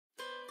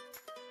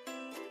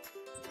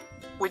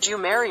Would you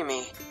marry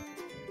me?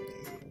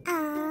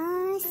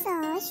 Oh,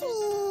 so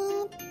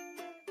sweet.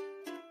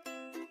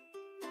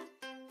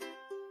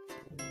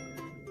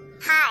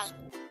 Hi.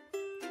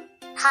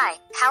 Hi,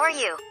 how are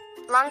you?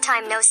 Long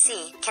time no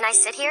see. Can I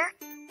sit here?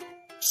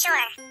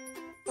 Sure.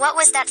 What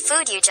was that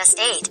food you just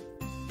ate?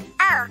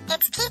 Oh,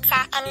 it's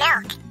pizza and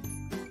milk.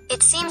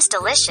 It seems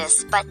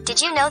delicious, but did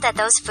you know that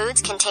those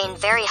foods contain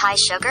very high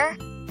sugar?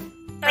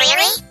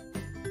 Really?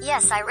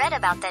 Yes, I read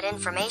about that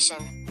information.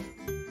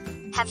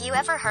 Have you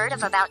ever heard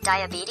about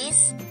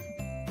diabetes?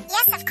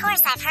 Yes, of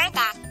course I've heard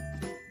that.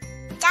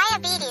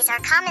 Diabetes, or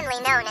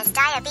commonly known as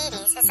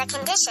diabetes, is a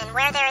condition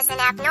where there is an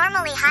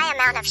abnormally high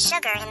amount of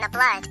sugar in the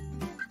blood.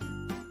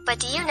 But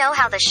do you know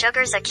how the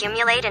sugars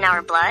accumulate in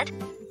our blood?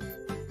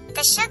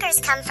 The sugars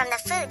come from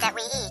the food that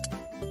we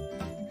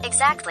eat.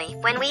 Exactly,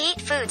 when we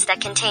eat foods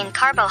that contain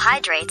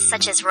carbohydrates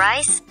such as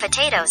rice,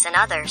 potatoes, and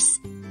others.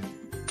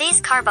 These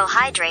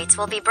carbohydrates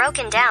will be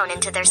broken down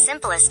into their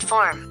simplest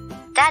form.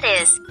 That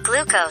is,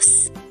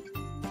 glucose.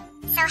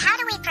 So how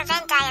do we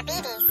prevent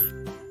diabetes?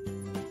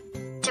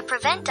 To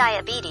prevent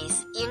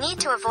diabetes, you need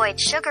to avoid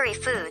sugary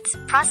foods,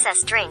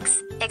 processed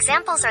drinks.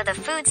 Examples are the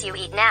foods you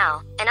eat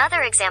now, and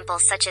other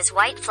examples such as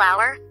white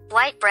flour,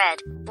 white bread,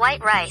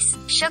 white rice,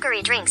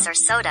 sugary drinks or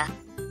soda,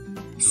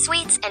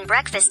 sweets, and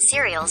breakfast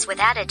cereals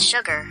with added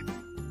sugar.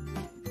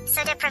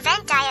 So to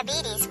prevent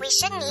diabetes, we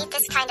shouldn't eat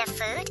this kind of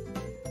food?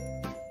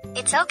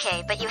 It's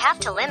okay, but you have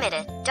to limit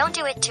it. Don't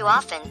do it too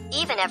often,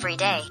 even every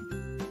day.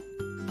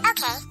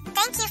 Okay,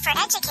 thank you for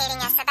educating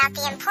us about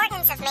the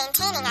importance of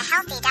maintaining a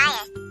healthy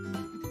diet.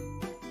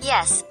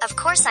 Yes, of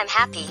course I'm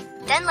happy.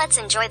 Then let's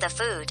enjoy the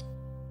food.